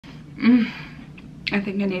I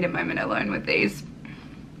think I need a moment alone with these.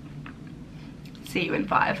 See you in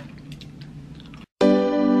 5.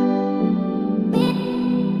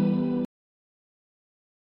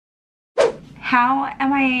 How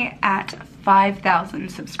am I at 5,000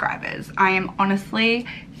 subscribers? I am honestly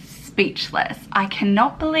speechless. I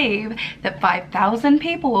cannot believe that 5,000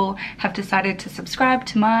 people have decided to subscribe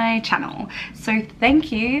to my channel. So thank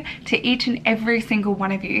you to each and every single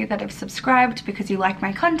one of you that have subscribed because you like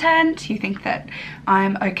my content, you think that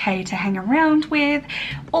I'm okay to hang around with,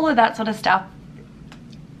 all of that sort of stuff.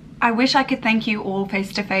 I wish I could thank you all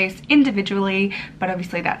face to face individually, but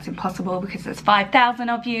obviously that's impossible because there's 5,000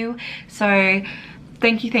 of you. So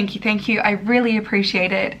thank you, thank you, thank you. I really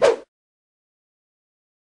appreciate it.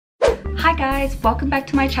 Hi guys, welcome back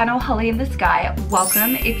to my channel, Holly in the Sky.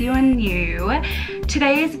 Welcome if you are new.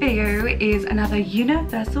 Today's video is another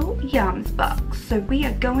Universal Yums box. So we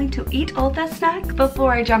are going to eat all the snacks.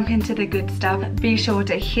 Before I jump into the good stuff, be sure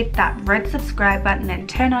to hit that red subscribe button and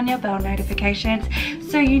turn on your bell notifications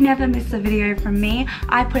so you never miss a video from me.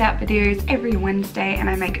 I put out videos every Wednesday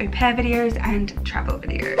and I make au pair videos and travel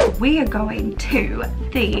videos. We are going to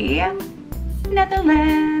the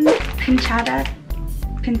Netherlands.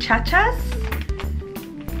 Pinchachas,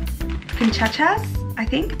 I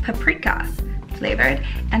think, paprika flavored,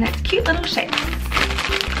 and it's cute little shapes.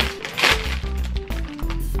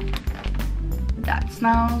 That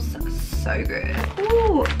smells so good.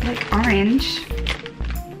 Ooh, like orange.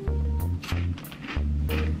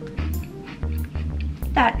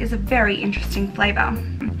 That is a very interesting flavor.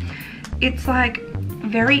 It's like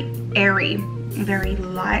very airy, very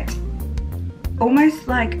light, almost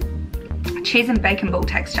like cheese and bacon ball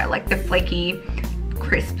texture, like the flaky,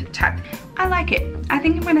 crisp type. I like it. I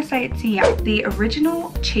think I'm gonna say it's yum. The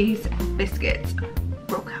original cheese biscuits.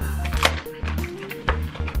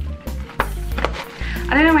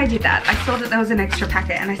 I don't know why I did that. I saw that there was an extra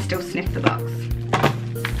packet and I still sniffed the box.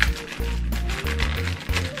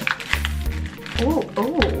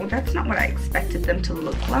 Oh, that's not what I expected them to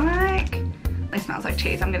look like. It smells like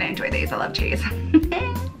cheese. I'm gonna enjoy these. I love cheese.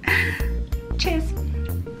 Cheers.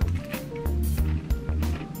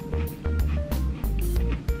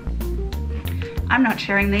 I'm not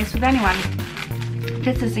sharing these with anyone.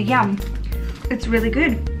 This is a yum. It's really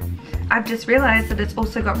good. I've just realized that it's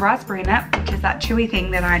also got raspberry in it, which is that chewy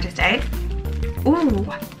thing that I just ate. Ooh,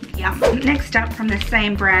 yum. Next up from the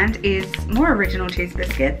same brand is more original cheese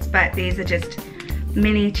biscuits, but these are just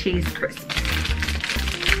mini cheese crisps.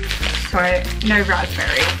 So no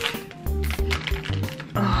raspberry.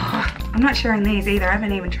 Oh, I'm not sharing these either. I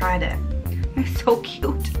haven't even tried it. They're so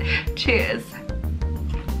cute. Cheers.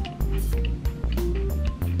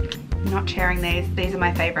 Not sharing these. These are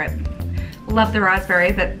my favorite. Love the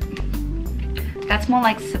raspberry, but that's more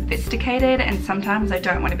like sophisticated, and sometimes I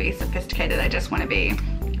don't want to be sophisticated. I just want to be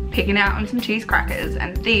picking out on some cheese crackers,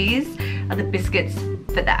 and these are the biscuits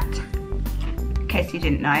for that. In case you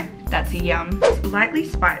didn't know, that's a yum. Lightly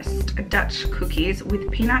spiced Dutch cookies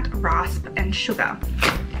with peanut rasp and sugar.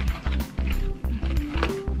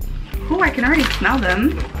 Oh, I can already smell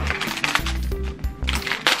them.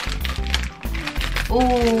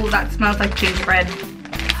 Oh, that smells like gingerbread.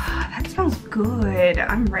 That smells good.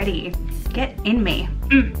 I'm ready. Get in me.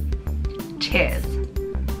 Cheers.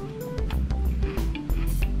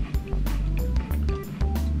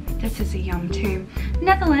 This is a yum too.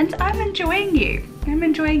 Netherlands, I'm enjoying you. I'm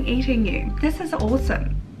enjoying eating you. This is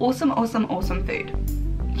awesome. Awesome, awesome, awesome food.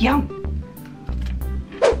 Yum.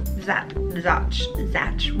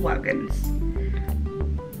 Zatch wagons.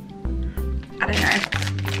 I don't know.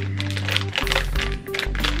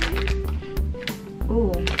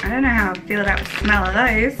 Ooh, I don't know how I feel about the smell of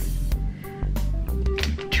those.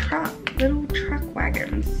 Little truck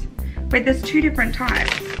wagons. Wait, there's 2 different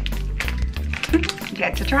types.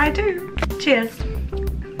 Get to try too. Cheers.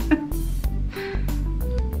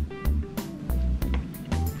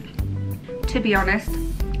 To be honest,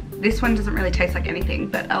 this one doesn't really taste like anything,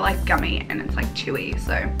 but I like gummy and it's like chewy,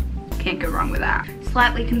 so can't go wrong with that.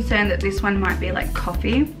 Slightly concerned that this one might be like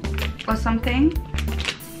coffee or something.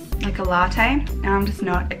 Like a latte, and I'm just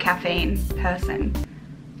not a caffeine person.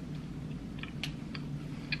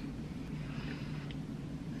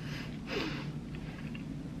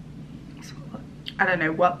 I don't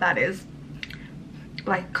know what that is.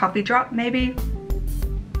 Like coffee drop maybe?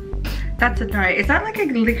 That's a no. Is that like a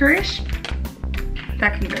licorice?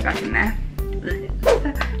 That can go back in there.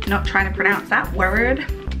 Not trying to pronounce that word.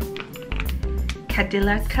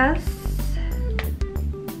 Cadillacus.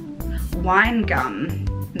 Wine gum.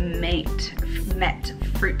 Met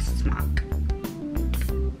fruit smack.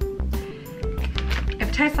 If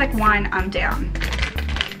it tastes like wine, I'm down.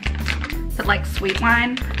 like sweet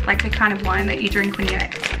wine, like the kind of wine that you drink when you're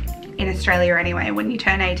in Australia anyway, when you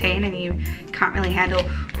turn 18 and you can't really handle.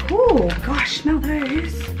 Oh gosh, smell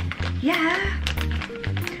those. Yeah.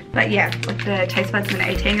 But yeah, like the taste buds of an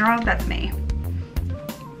 18-year-old, that's me.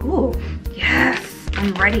 Ooh, yes,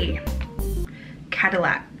 I'm ready.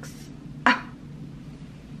 Cadillacs. Oh.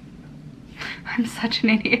 I'm such an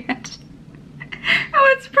idiot.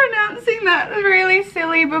 I was pronouncing that really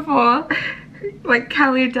silly before. Like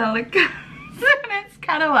Cadillacs. And it's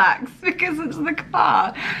Cadillacs because it's the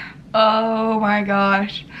car. Oh my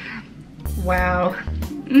gosh. Wow.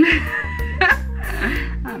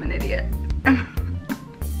 I'm an idiot.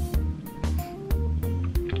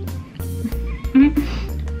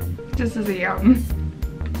 This is a yum.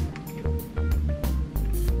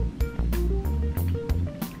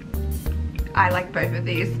 I like both of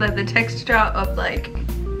these. They're the texture of like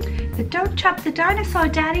the "Don't Chop the Dinosaur,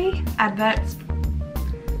 Daddy" adverts.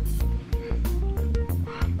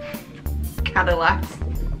 Cadillacs.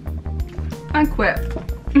 I quit.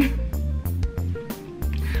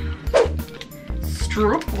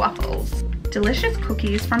 Stroop waffles. Delicious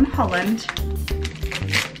cookies from Holland.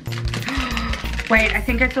 Wait, I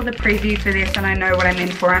think I saw the preview for this and I know what I'm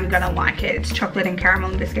in for. I'm gonna like it. It's chocolate and caramel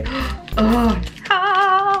and biscuit. Oh,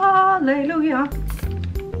 hallelujah.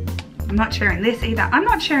 I'm not sharing this either. I'm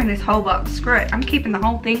not sharing this whole box. Screw it. I'm keeping the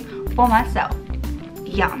whole thing for myself.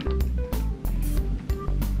 Yum.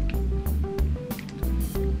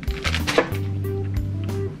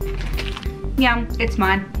 Yum, it's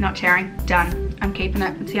mine. Not sharing. Done. I'm keeping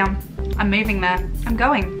it. It's yum. I'm moving there. I'm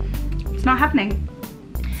going. It's not happening.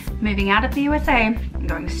 Moving out of the USA, I'm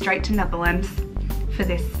going straight to Netherlands for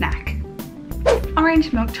this snack.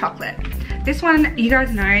 Orange milk chocolate. This one, you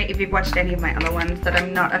guys know if you've watched any of my other ones that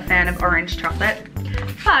I'm not a fan of orange chocolate,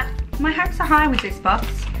 but my hopes are high with this box.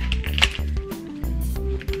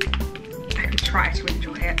 I can try to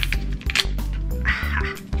enjoy it.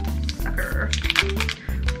 Ah, sucker.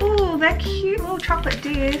 Ooh, they're cute little chocolate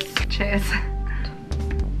discs. Cheers.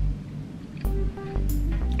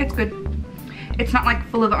 It's good. It's not like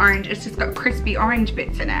full of orange, it's just got crispy orange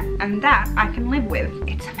bits in it. And that I can live with.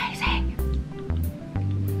 It's amazing.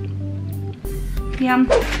 Yum.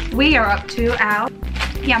 We are up to our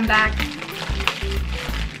yum bag.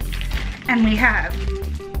 And we have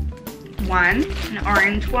an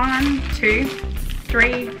orange one, 2,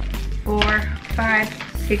 3, 4,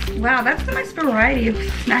 5, 6. Wow, that's the most variety of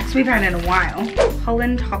snacks we've had in a while.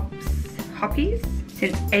 Holland Hoppies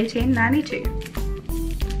since 1892.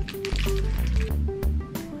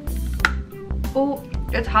 Oh,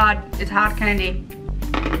 it's hard. It's hard candy.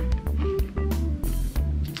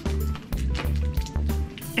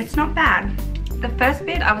 It's not bad. The first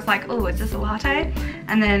bit I was like, oh, is this a latte?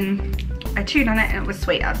 And then I chewed on it and it was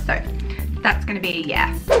sweeter. So that's gonna be a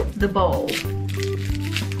yeah. The bowl.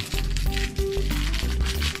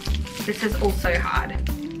 This is also hard.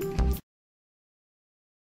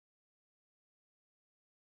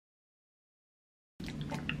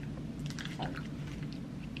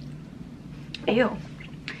 Ew.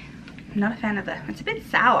 I'm not a fan of that. It's a bit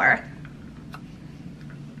sour.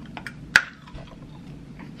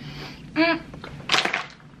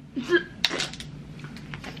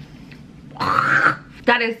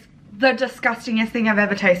 That is the disgustingest thing I've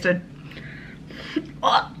ever tasted.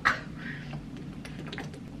 Oh,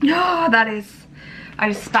 that is. I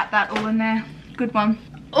just spat that all in there. Good one.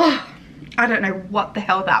 Oh, I don't know what the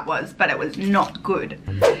hell that was, but it was not good.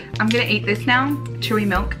 I'm gonna eat this now. Chewy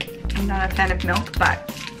milk. I'm not a fan of milk, but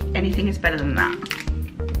anything is better than that.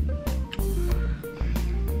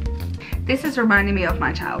 This is reminding me of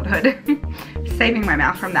my childhood. Saving my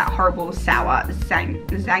mouth from that horrible sour,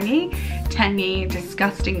 zangy, tangy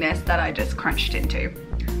disgustingness that I just crunched into.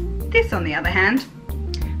 This, on the other hand,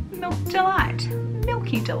 milk delight,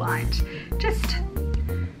 milky delight. Just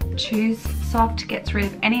chews soft, gets rid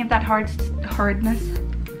of any of that horridness.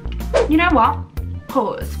 You know what?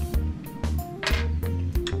 Pause.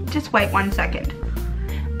 Just wait 1 second.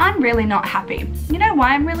 I'm really not happy. You know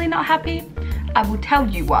why I'm really not happy? I will tell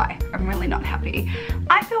you why I'm really not happy.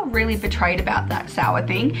 I feel really betrayed about that sour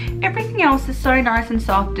thing. Everything else is so nice and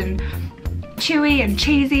soft and chewy and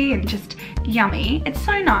cheesy and just yummy. It's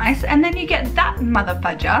so nice, and then you get that mother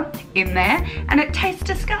fudger in there and it tastes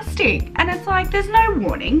disgusting. And it's like, there's no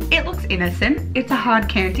warning. It looks innocent. It's a hard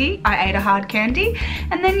candy. I ate a hard candy.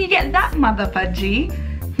 And then you get that mother fudgy.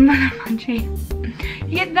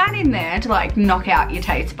 You get that in there to like knock out your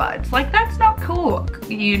taste buds. Like, that's not cool.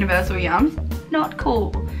 Universal Yums, not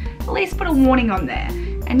cool. At least put a warning on there.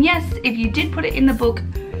 And yes, if you did put it in the book,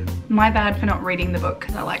 my bad for not reading the book,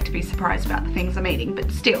 because I like to be surprised about the things I'm eating, but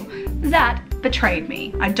still, that betrayed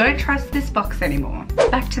me. I don't trust this box anymore.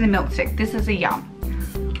 Back to the milk stick. This is a yum.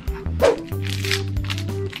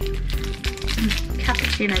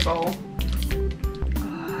 Cappuccino bowl.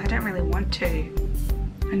 Oh, I don't really want to.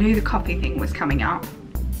 I knew the coffee thing was coming up.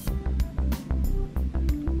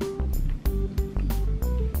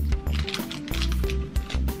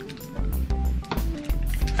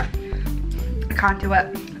 I can't do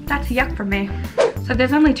it. That's a yuck from me. So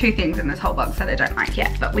there's only 2 things in this whole box that I don't like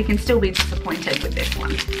yet, but we can still be disappointed with this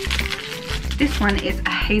one. This one is a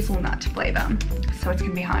hazelnut flavor, so it's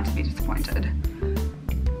gonna be hard to be disappointed.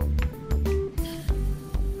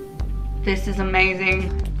 This is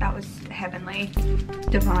amazing. That was heavenly,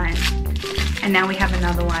 divine. And now we have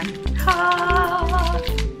another one. Ah,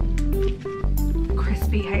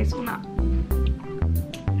 crispy hazelnut.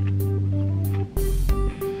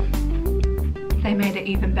 They made it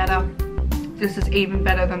even better. This is even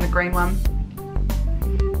better than the green one.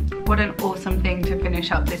 What an awesome thing to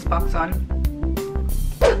finish up this box on.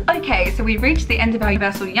 Okay, so we reached the end of our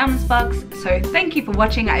Universal Yums box, so thank you for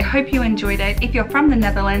watching. I hope you enjoyed it. If you're from the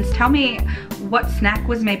Netherlands, tell me what snack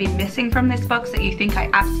was maybe missing from this box that you think I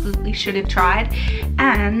absolutely should have tried,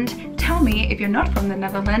 and tell me if you're not from the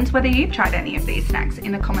Netherlands whether you've tried any of these snacks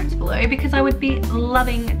in the comments below, because I would be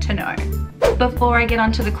loving to know. Before I get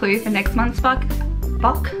on to the clue for next month's box,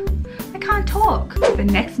 can't talk. For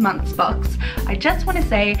next month's box, I just want to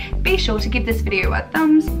say be sure to give this video a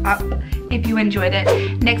thumbs up if you enjoyed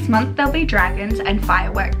it. Next month there'll be dragons and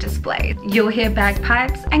firework displays. You'll hear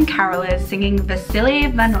bagpipes and carolers singing Vasily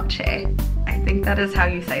Vanoche. I think that is how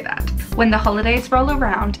you say that. When the holidays roll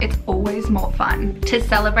around, it's always more fun to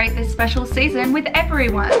celebrate this special season with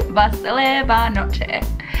everyone. Vasily Vanoche,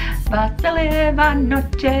 Vasily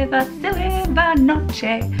Vanoche, Vasily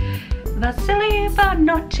Vanoche, Vasily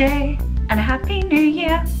Vanoche, and a happy new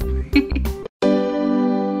year.